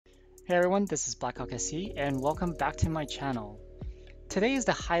Hey everyone, this is Blackhawk SC, and welcome back to my channel. Today is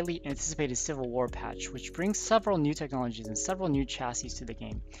the highly anticipated Civil War patch, which brings several new technologies and several new chassis to the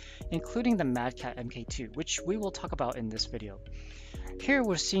game, including the Mad Cat MK2, which we will talk about in this video. Here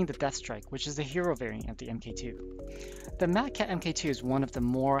we're seeing the Death Strike, which is the hero variant of the MK2. The Mad Cat MK2 is one of the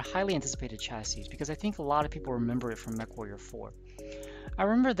more highly anticipated chassis because I think a lot of people remember it from MechWarrior 4. I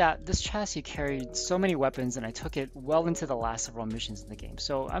remember that this chassis carried so many weapons and I took it well into the last several missions in the game,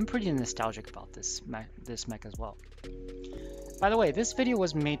 so I'm pretty nostalgic about this mech as well. By the way, this video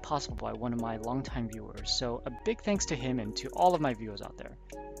was made possible by one of my longtime viewers, so a big thanks to him and to all of my viewers out there.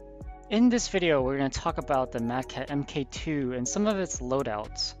 In this video, we're going to talk about the Mad Cat MK2 and some of its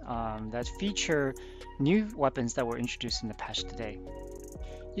loadouts that feature new weapons that were introduced in the patch today.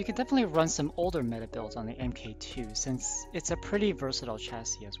 You can definitely run some older meta builds on the MK2 since it's a pretty versatile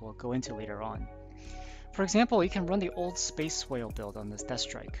chassis, as we'll go into later on. For example, you can run the old Space Whale build on this Death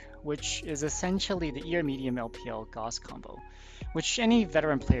Strike, which is essentially the ear medium LPL Gauss combo, which any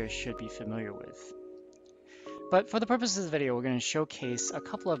veteran player should be familiar with. But for the purposes of the video, we're going to showcase a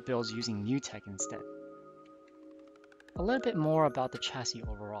couple of builds using new tech instead. A little bit more about the chassis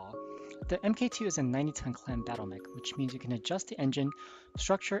overall. The MK2 is a 90-ton clan battlemech, which means you can adjust the engine,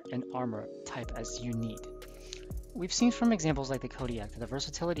 structure, and armor type as you need. We've seen from examples like the Kodiak that the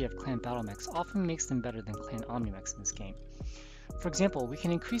versatility of clan battlemechs often makes them better than clan omnimechs in this game. For example, we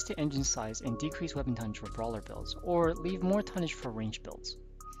can increase the engine size and decrease weapon tonnage for brawler builds, or leave more tonnage for range builds.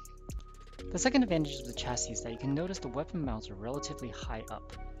 The second advantage of the chassis is that you can notice the weapon mounts are relatively high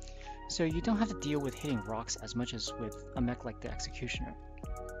up, so you don't have to deal with hitting rocks as much as with a mech like the Executioner.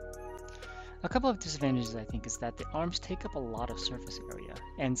 A couple of disadvantages I think is that the arms take up a lot of surface area,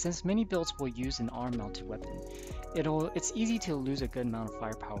 and since many builds will use an arm-mounted weapon, it's easy to lose a good amount of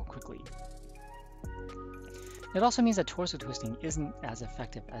firepower quickly. It also means that torso twisting isn't as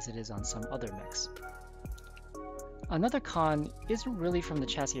effective as it is on some other mechs. Another con isn't really from the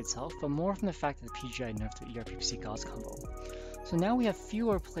chassis itself, but more from the fact that the PGI nerfed the ERPC Gauss combo. So now we have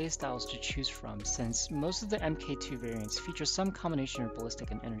fewer playstyles to choose from, since most of the MK2 variants feature some combination of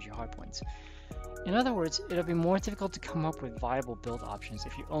ballistic and energy hardpoints. In other words, it'll be more difficult to come up with viable build options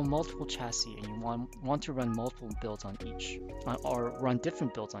if you own multiple chassis and you want to run multiple builds on each, or run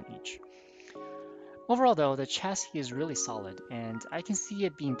different builds on each. Overall though, the chassis is really solid, and I can see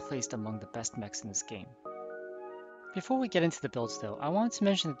it being placed among the best mechs in this game. Before we get into the builds though, I wanted to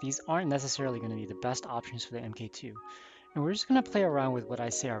mention that these aren't necessarily going to be the best options for the MK2. And we're just going to play around with what I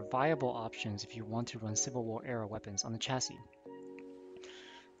say are viable options if you want to run Civil War era weapons on the chassis.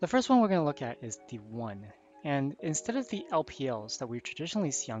 The first one we're going to look at is the 1, and instead of the LPLs that we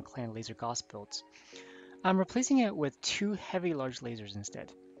traditionally see on Clan Laser Gauss builds, I'm replacing it with 2 heavy large lasers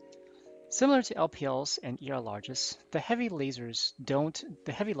instead. Similar to LPLs and ER larges, the heavy larges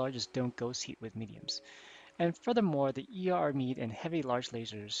don't ghost heat with mediums. And furthermore, the ER med and heavy large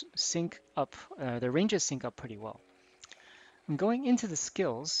lasers sync up, their ranges sync up pretty well. I'm going into the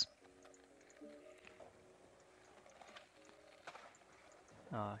skills.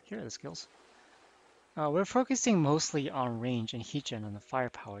 Here are the skills. We're focusing mostly on range and heat gen on the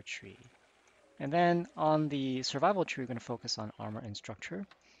firepower tree. And then on the survival tree, we're going to focus on armor and structure.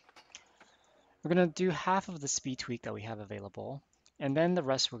 We're going to do half of the speed tweak that we have available. And then the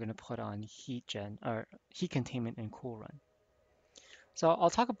rest we're going to put on heat containment and cool run. So I'll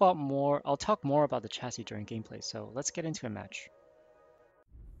talk more about the chassis during gameplay, so let's get into a match.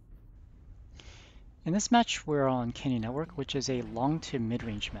 In this match, we're on Canyon Network, which is a long to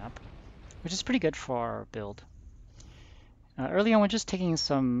mid-range map, which is pretty good for our build. Early on, we're just taking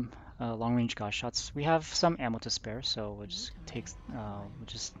some long-range Gauss shots. We have some ammo to spare, so we'll just take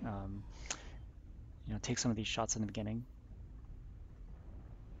some of these shots in the beginning.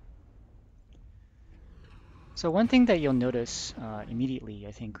 So one thing that you'll notice immediately,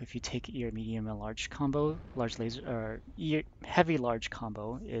 I think, if you take ear medium and large combo, heavy large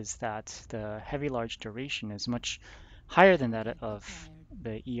combo, is that the heavy large duration is much higher than that of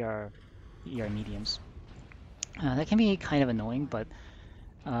the ER mediums. That can be kind of annoying, but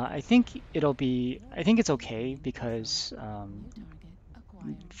I think it's okay because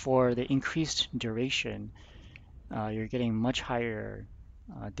for the increased duration, you're getting much higher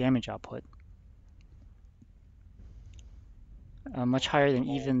damage output. Much higher than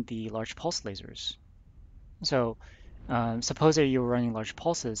even the large pulse lasers. So suppose that you were running large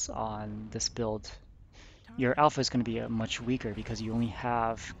pulses on this build, your alpha is going to be much weaker because you only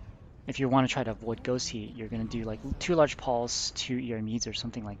have, if you want to try to avoid ghost heat, you're going to do like 2 large pulse, 2 ER meds or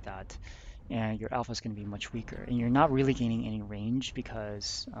something like that, and your alpha is going to be much weaker. And you're not really gaining any range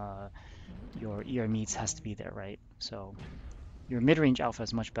because your ER meds has to be there, right? So your mid-range alpha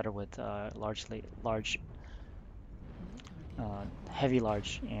is much better with heavy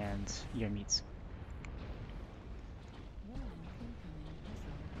large and ear meats.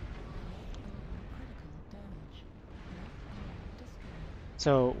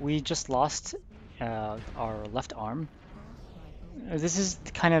 So we just lost our left arm. This is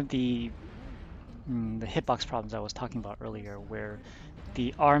kind of the hitbox problems I was talking about earlier, where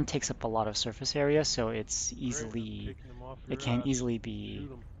the arm takes up a lot of surface area, so it can easily be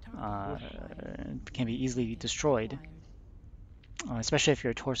destroyed, especially if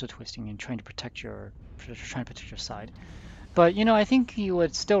you're torso twisting and trying to protect your side. But I think you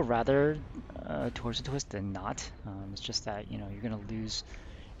would still rather torso twist than not. It's just that you're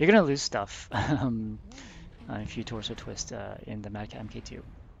gonna lose stuff if you torso twist in the Madcat MK2.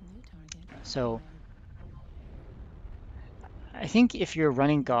 So I think if you're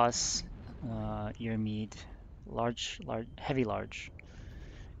running Gauss, ear meat, heavy large,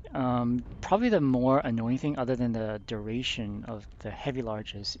 probably the more annoying thing other than the duration of the heavy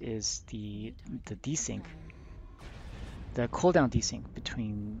larges is the desync, the cooldown desync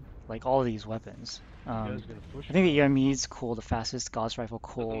between like all of these weapons. I think the ear meats cool the fastest, Gauss rifle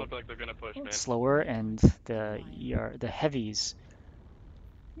cool slower, and the heavies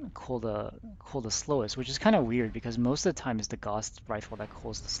cool the slowest, which is kind of weird because most of the time it's the Gauss rifle that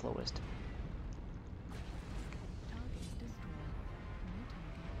cools the slowest.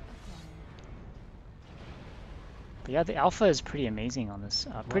 But yeah, the alpha is pretty amazing on this.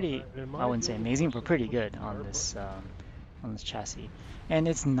 I wouldn't say amazing, but pretty good on this chassis, and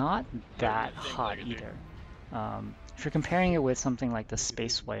it's not that hot either. If you're comparing it with something like the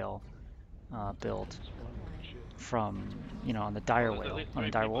Space Whale build from on the Dire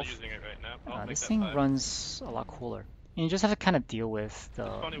Wolf, this thing runs a lot cooler. And you just have to kind of deal with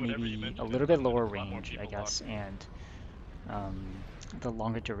maybe a little bit lower range, I guess, and the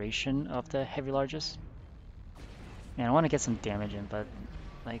longer duration of the heavy larges. And I want to get some damage in, but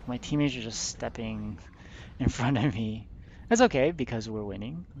like my teammates are just stepping in front of me. That's okay because we're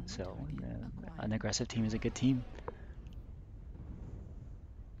winning. So an aggressive team is a good team.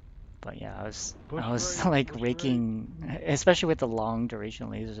 But yeah, I was like raking, especially with the long duration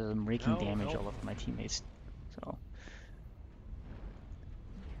lasers, I'm raking damage all over my teammates. So.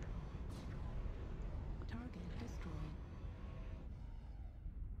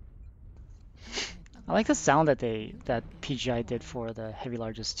 I like the sound that PGI did for the heavy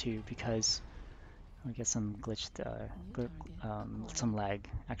larges too, because we get some some lag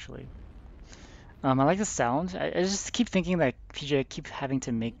actually. I like the sound. I just keep thinking that PGI keep having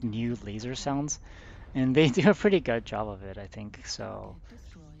to make new laser sounds, and they do a pretty good job of it, I think. So,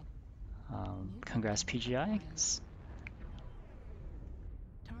 congrats PGI, I guess.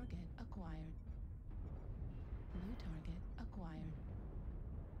 Target acquired. New target acquired.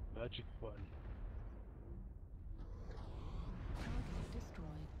 Magic button. Target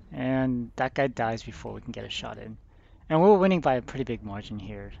destroyed. And that guy dies before we can get a shot in. And we're winning by a pretty big margin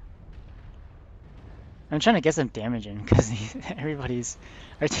here. I'm trying to get some damage in because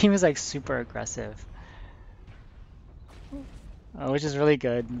our team is like super aggressive, which is really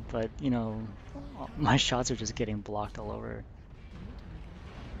good. But my shots are just getting blocked all over.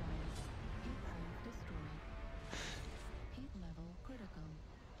 Heat level critical.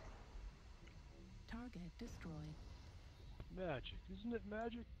 Target destroyed. Magic, isn't it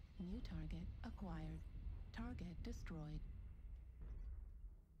magic? New target acquired. Target destroyed.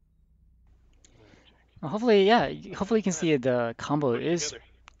 Hopefully you can see the combo is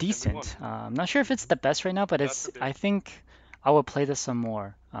decent. I'm not sure if it's the best right now, but I think I will play this some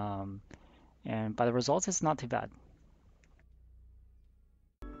more. And by the results, it's not too bad.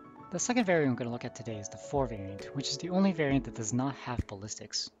 The second variant I'm going to look at today is the 4 variant, which is the only variant that does not have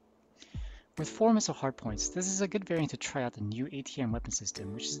ballistics. With 4 missile hardpoints, this is a good variant to try out the new ATM weapon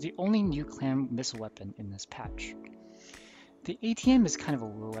system, which is the only new clam missile weapon in this patch. The ATM is kind of a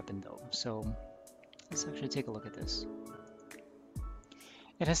weird weapon though, so let's actually take a look at this.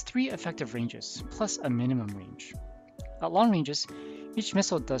 It has 3 effective ranges, plus a minimum range. At long ranges, each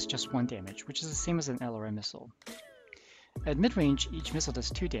missile does just 1 damage, which is the same as an LRM missile. At mid-range, each missile does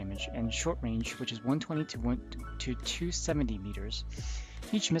 2 damage, and short range, which is 120 to 270 meters,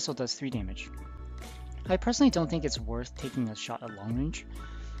 each missile does 3 damage. I personally don't think it's worth taking a shot at long range.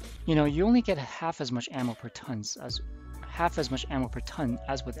 You only get half as much ammo per ton as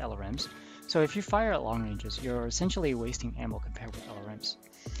with LRMs, so if you fire at long ranges, you're essentially wasting ammo compared with LRMs.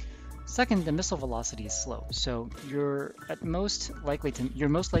 Second, the missile velocity is slow, so you're most likely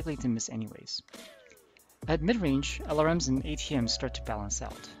to miss anyways. At mid-range, LRMs and ATMs start to balance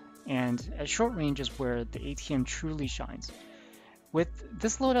out, and at short range is where the ATM truly shines. With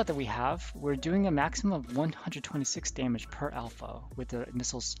this loadout that we have, we're doing a maximum of 126 damage per alpha with the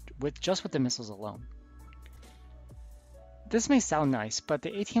missiles, with the missiles alone. This may sound nice, but the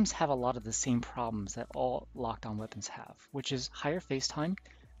ATMs have a lot of the same problems that all locked-on weapons have, which is higher face time,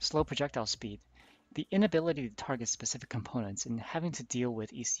 slow projectile speed, the inability to target specific components, and having to deal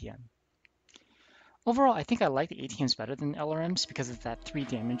with ECM. Overall, I think I like the ATMs better than LRMs because of that 3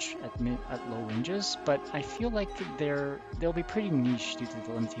 damage at low ranges, but I feel like they'll be pretty niche due to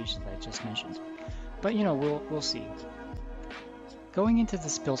the limitations that I just mentioned. But you know, we'll see. Going into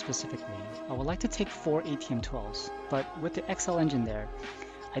this build specifically, I would like to take 4 ATM-12s, but with the XL engine there,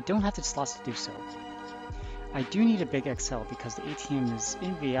 I don't have the slots to do so. I do need a big XL because the ATM is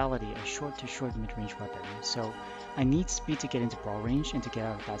in reality a short-to-short mid-range weapon, so I need speed to get into brawl range and to get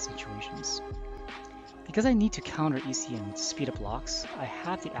out of bad situations. Because I need to counter ECM to speed up locks, I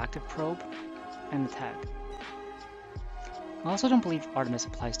have the active probe and the tag. I also don't believe Artemis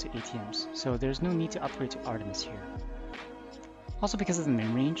applies to ATMs, so there's no need to upgrade to Artemis here. Also because of the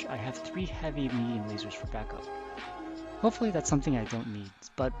mid-range, I have 3 heavy medium lasers for backup. Hopefully that's something I don't need,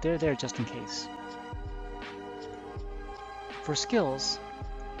 but they're there just in case. For skills,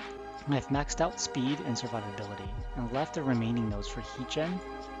 I've maxed out speed and survivability, and left the remaining nodes for heat gen,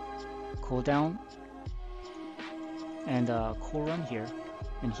 cooldown, and cool run here,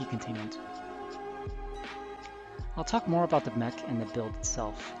 and heat containment. I'll talk more about the mech and the build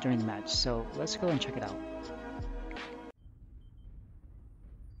itself during the match, so let's go and check it out.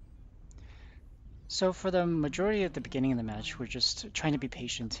 So for the majority of the beginning of the match, we're just trying to be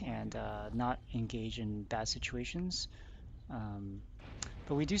patient and not engage in bad situations.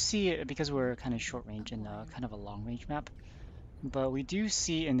 But we do see, because we're kind of short range and kind of a long range map, but we do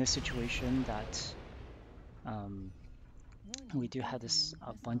see in this situation that we do have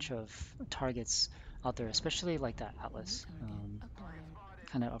a bunch of targets out there, especially like that Atlas,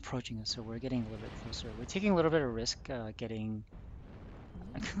 kind of approaching us. So we're getting a little bit closer. We're taking a little bit of risk getting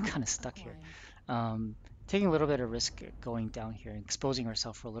kind of stuck here. Taking a little bit of risk going down here and exposing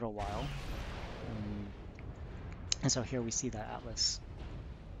ourselves for a little while. And so here we see that Atlas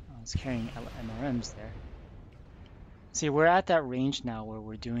is carrying MRMs there. See, we're at that range now where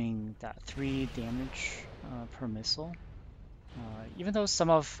we're doing that 3 damage per missile. Even though some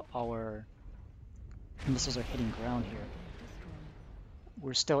of our missiles are hitting ground here,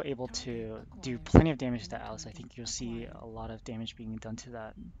 we're still able to do plenty of damage to that Atlas. I think you'll see a lot of damage being done to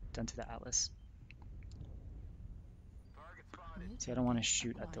the Atlas. See, I don't want to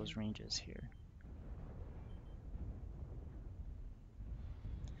shoot at those ranges here.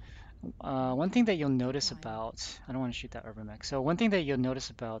 One thing that you'll notice about, I don't want to shoot that urban mech. So one thing that you'll notice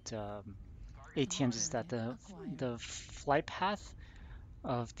about ATMs is that the flight path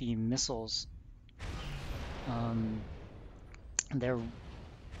of the missiles,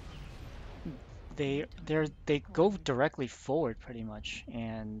 they go directly forward pretty much,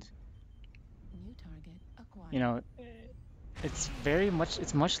 and you know, it's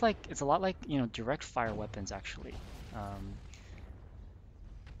a lot like, you know, direct fire weapons actually.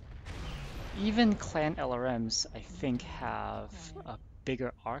 Even clan LRMs, I think, have a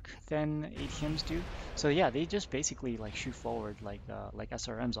bigger arc than ATMs do. So yeah, they just basically like shoot forward like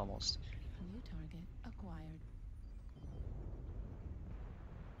SRMs almost. New target acquired.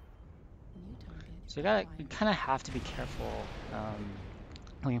 New target So you kind of have to be careful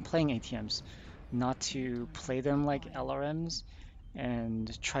when you're playing ATMs, not to play them like LRMs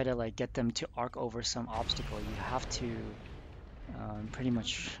and try to like get them to arc over some obstacle. You have to pretty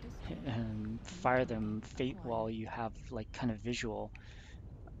much fire them while you have like kind of visual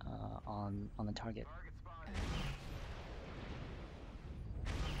on the target.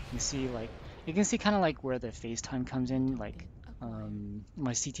 You can see kind of like where the phase time comes in. Like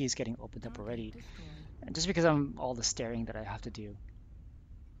my CT is getting opened up already, just because of all the staring that I have to do. New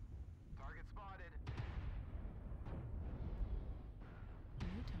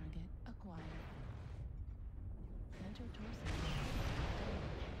target acquired. Center torso.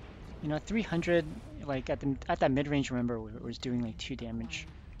 You know, 300, like at that mid-range, remember, we're doing like 2 damage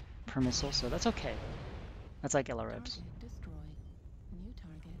per missile, so that's okay. That's like LRMs. Target destroyed. New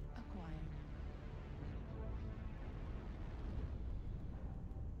target acquired.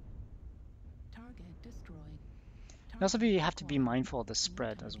 Target destroyed. You also have to be mindful of the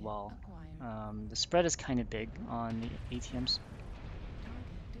spread as well. The spread is kind of big on the ATMs.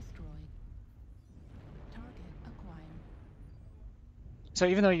 Target destroyed. Target acquired. So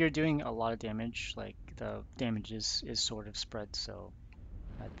even though you're doing a lot of damage, like the damage is sort of spread, so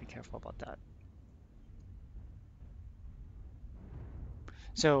I have to be careful about that.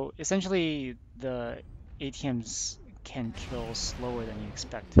 So essentially the ATMs can kill slower than you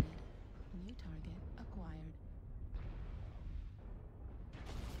expect. New target acquired.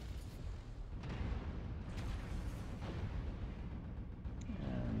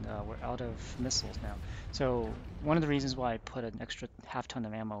 And we're out of missiles now. So one of the reasons why I put an extra half ton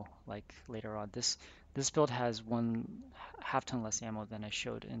of ammo like later on, this build has one half ton less ammo than I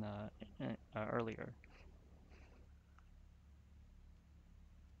showed in earlier.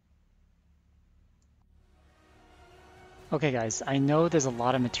 Okay guys, I know there's a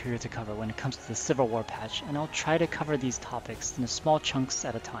lot of material to cover when it comes to the Civil War patch, and I'll try to cover these topics in small chunks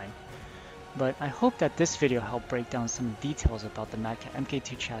at a time. But I hope that this video helped break down some details about the MadCat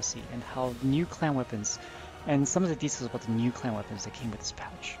MK2 chassis and how new clan weapons, and some of the details about the new clan weapons that came with this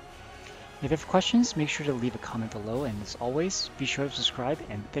patch. If you have questions, make sure to leave a comment below, and as always, be sure to subscribe,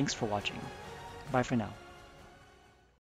 and thanks for watching. Bye for now.